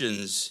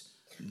instructions.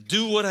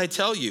 Do what I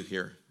tell you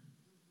here.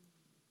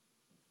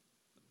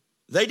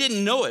 They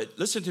didn't know it.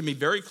 Listen to me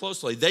very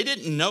closely. They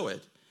didn't know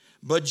it.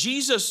 But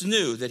Jesus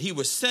knew that he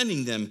was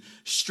sending them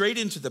straight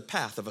into the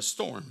path of a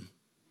storm.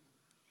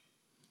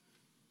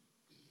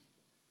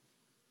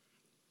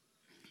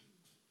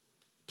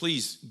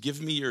 Please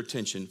give me your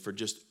attention for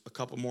just a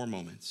couple more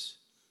moments.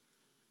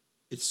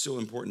 It's so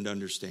important to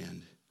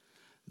understand.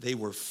 They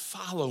were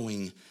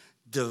following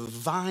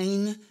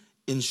divine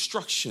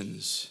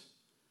instructions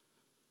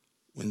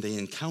when they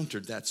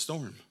encountered that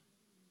storm.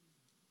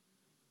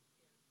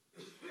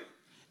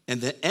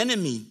 And the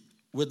enemy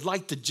would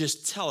like to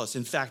just tell us,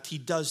 in fact, he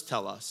does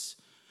tell us,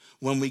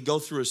 when we go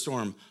through a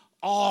storm,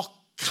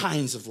 all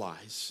kinds of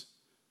lies.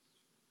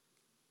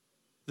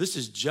 This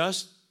is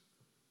just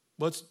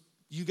what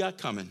you got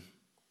coming.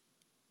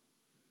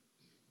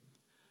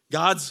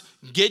 God's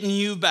getting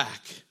you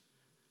back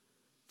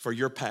for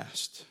your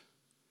past.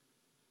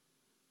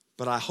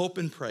 But I hope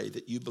and pray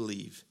that you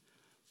believe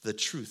the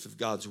truth of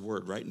God's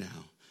word right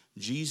now.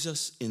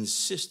 Jesus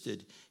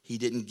insisted, he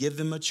didn't give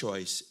them a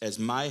choice. As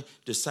my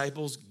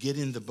disciples get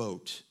in the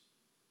boat,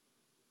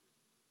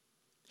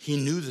 he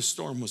knew the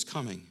storm was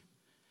coming,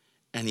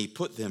 and he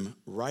put them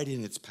right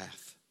in its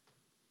path.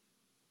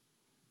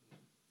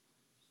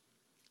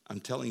 I'm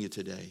telling you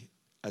today,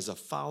 as a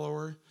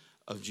follower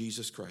of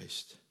Jesus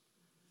Christ,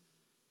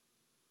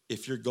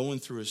 if you're going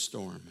through a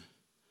storm,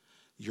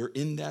 you're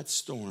in that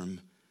storm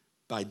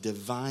by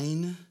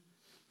divine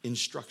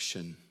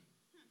instruction.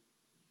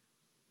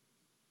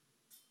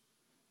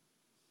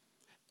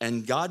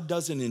 And God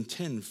doesn't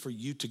intend for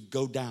you to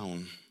go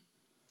down.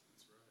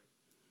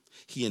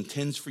 He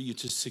intends for you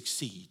to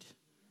succeed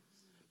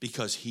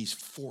because he's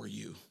for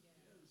you.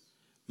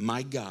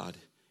 My God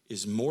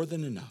is more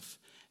than enough,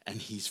 and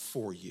he's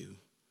for you.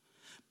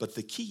 But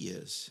the key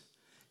is,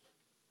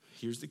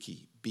 here's the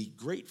key, be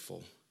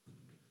grateful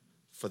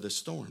for the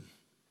storm.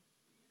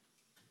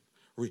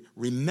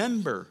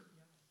 Remember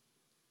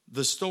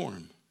the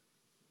storm.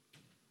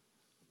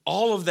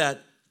 All of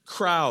that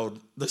crowd,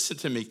 listen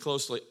to me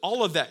closely,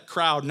 all of that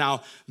crowd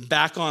now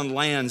back on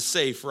land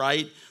safe,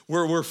 right?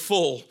 Where we're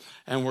full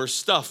and we're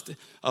stuffed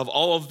of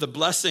all of the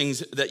blessings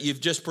that you've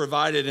just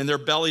provided, and their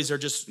bellies are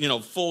just,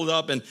 full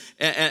up and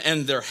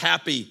they're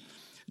happy.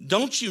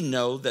 Don't you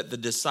know that the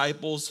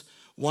disciples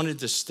wanted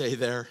to stay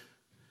there?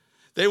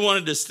 They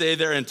wanted to stay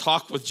there and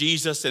talk with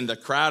Jesus and the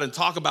crowd and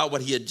talk about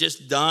what he had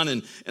just done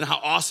and how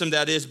awesome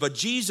that is. But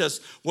Jesus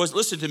was,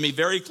 listen to me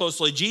very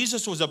closely,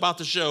 Jesus was about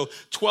to show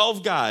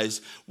 12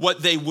 guys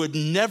what they would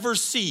never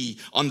see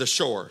on the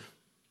shore.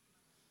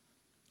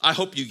 I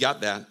hope you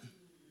got that.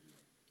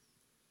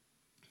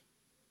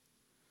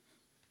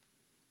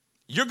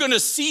 You're going to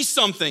see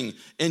something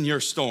in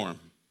your storm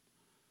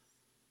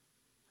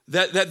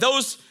that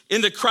those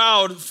in the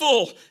crowd,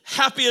 full,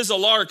 happy as a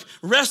lark,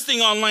 resting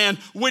on land,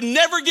 would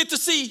never get to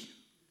see.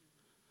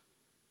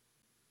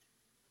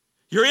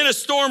 You're in a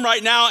storm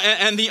right now,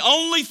 and the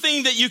only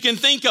thing that you can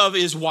think of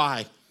is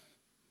why?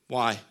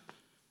 Why?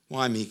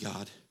 Why me,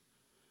 God?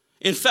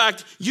 In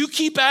fact, you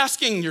keep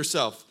asking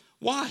yourself,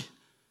 why?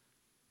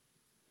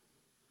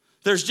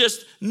 There's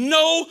just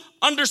no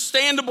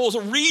understandable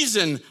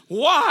reason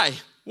why.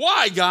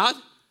 Why, God?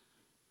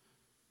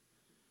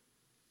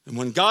 And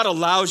when God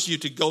allows you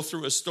to go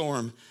through a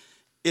storm,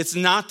 it's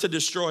not to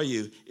destroy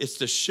you. It's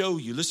to show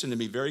you, listen to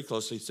me very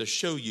closely, it's to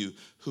show you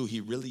who he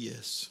really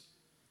is.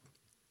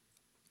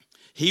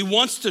 He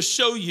wants to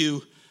show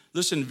you,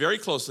 listen very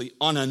closely,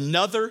 on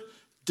another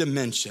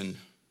dimension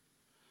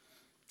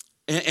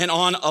and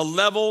on a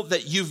level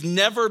that you've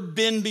never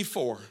been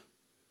before.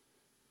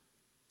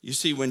 You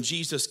see, when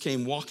Jesus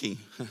came walking,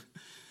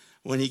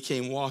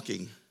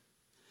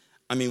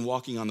 I mean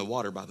walking on the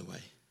water, by the way.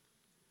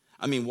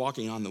 I mean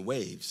walking on the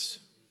waves.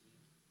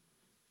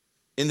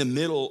 In the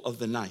middle of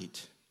the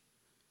night,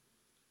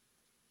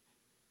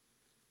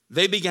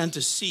 they began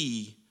to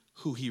see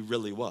who he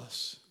really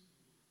was.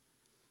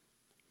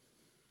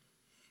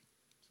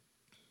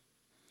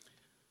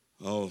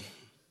 Oh,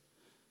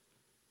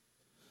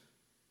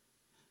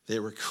 they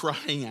were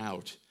crying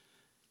out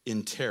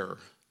in terror.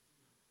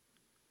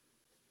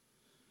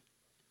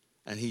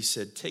 And he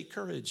said, "Take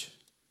courage.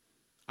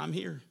 I'm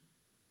here.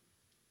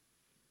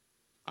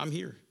 I'm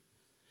here."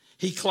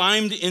 He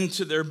climbed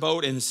into their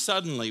boat, and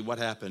suddenly what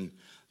happened?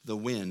 The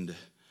wind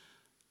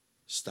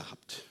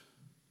stopped.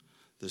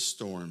 The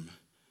storm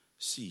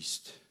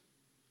ceased.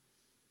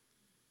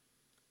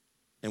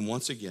 And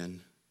once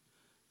again,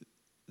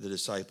 the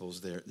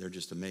disciples, they're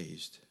just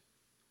amazed.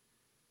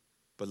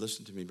 But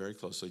listen to me very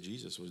closely.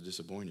 Jesus was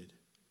disappointed.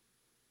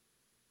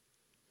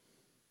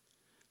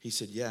 He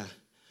said, "Yeah,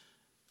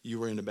 you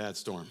were in a bad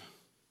storm.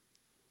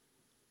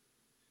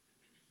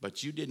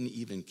 But you didn't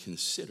even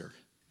consider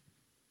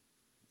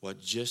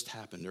what just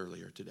happened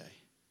earlier today."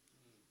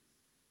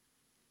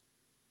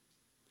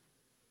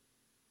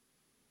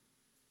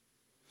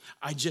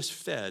 I just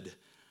fed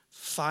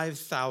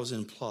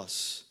 5,000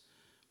 plus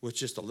with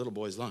just a little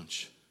boy's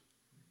lunch.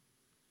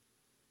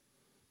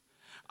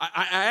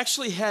 I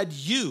actually had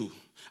you,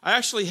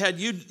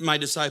 my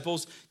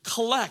disciples,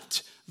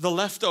 collect the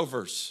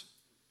leftovers.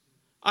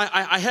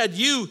 I had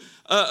you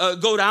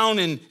go down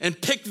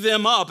and pick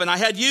them up, and I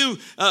had you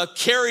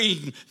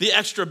carry the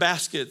extra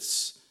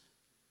baskets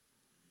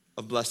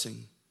of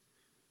blessing.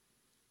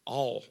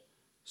 All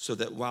so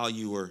that while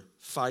you were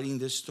fighting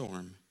this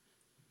storm,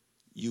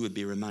 you would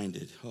be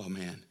reminded, oh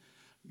man,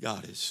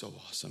 God is so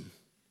awesome.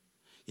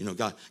 You know,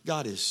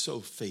 God is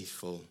so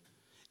faithful.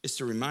 It's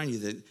to remind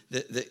you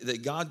that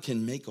God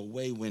can make a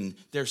way when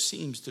there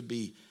seems to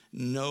be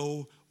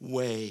no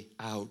way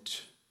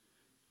out.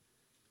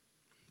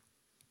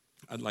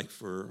 I'd like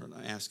for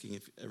asking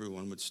if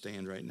everyone would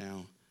stand right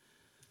now.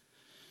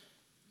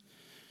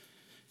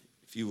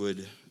 If you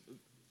would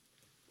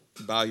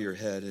bow your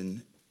head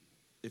and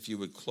if you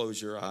would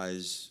close your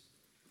eyes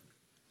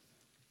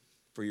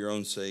for your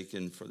own sake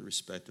and for the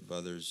respect of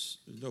others.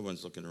 No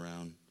one's looking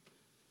around.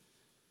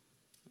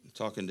 I'm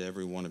talking to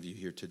every one of you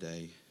here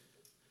today,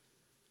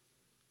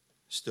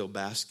 still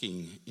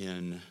basking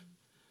in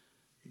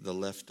the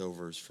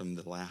leftovers from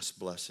the last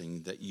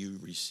blessing that you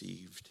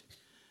received.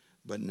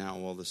 But now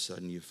all of a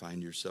sudden you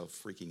find yourself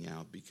freaking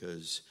out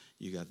because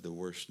you got the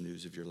worst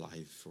news of your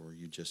life, or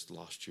you just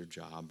lost your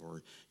job,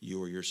 or you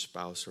or your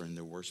spouse are in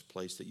the worst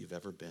place that you've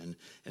ever been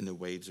and the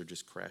waves are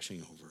just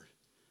crashing over.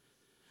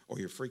 Or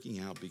you're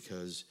freaking out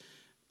because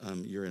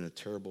you're in a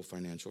terrible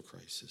financial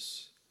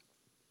crisis.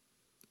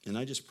 And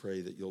I just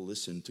pray that you'll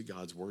listen to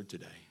God's word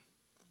today.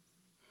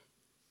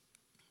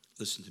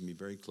 Listen to me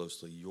very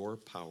closely. Your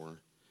power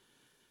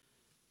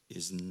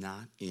is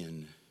not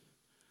in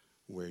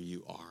where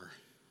you are.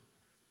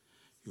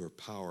 Your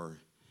power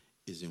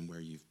is in where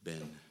you've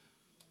been.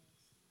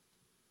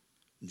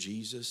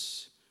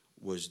 Jesus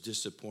was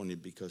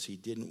disappointed because he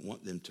didn't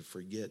want them to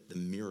forget the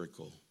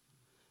miracle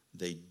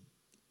they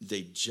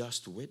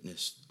just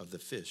witnessed of the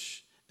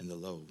fish and the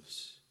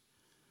loaves.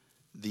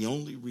 The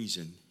only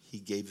reason he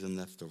gave them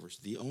leftovers,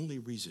 the only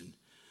reason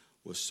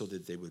was so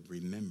that they would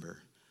remember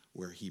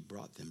where he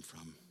brought them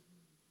from.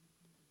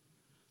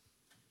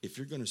 If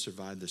you're going to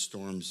survive the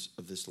storms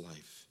of this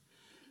life,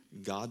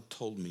 God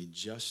told me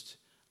just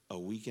a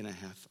week and a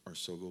half or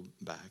so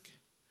back,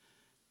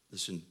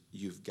 listen,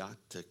 you've got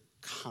to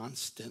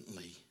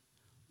constantly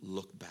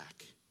look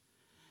back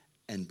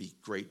and be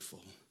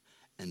grateful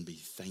and be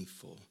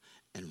thankful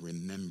and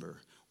remember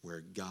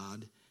where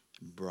God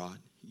brought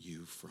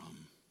you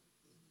from.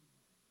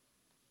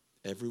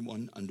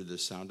 everyone under the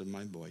sound of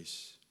my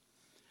voice,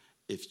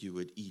 if you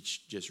would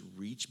each just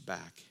reach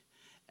back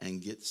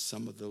and get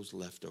some of those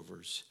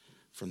leftovers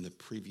from the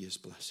previous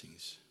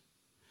blessings.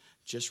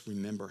 Just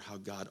remember how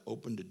God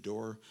opened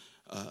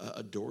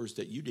doors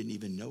that you didn't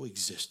even know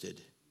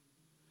existed.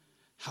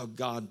 How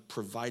God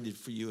provided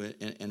for you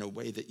in a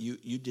way that you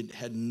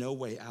had no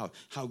way out.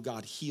 How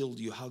God healed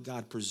you. How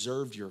God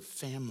preserved your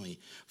family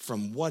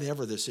from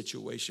whatever the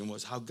situation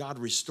was. How God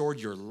restored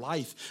your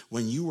life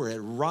when you were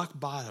at rock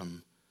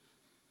bottom.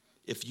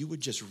 If you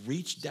would just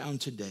reach down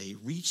today,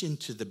 reach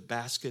into the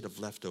basket of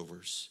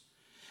leftovers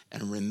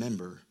and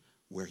remember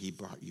where he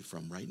brought you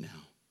from right now.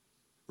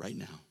 Right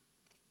now.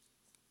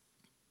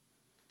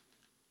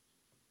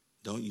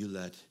 Don't you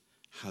let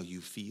how you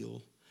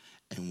feel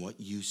and what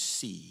you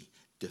see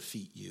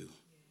defeat you.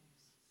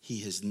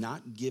 He has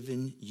not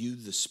given you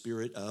the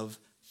spirit of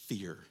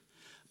fear,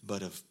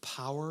 but of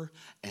power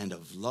and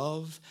of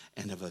love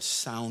and of a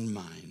sound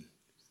mind.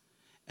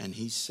 And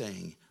he's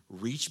saying,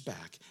 reach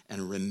back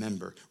and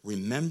remember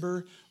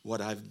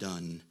what I've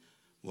done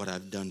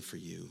for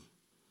you.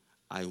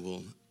 I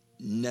will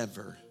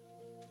never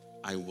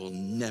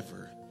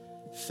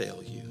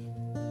fail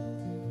you.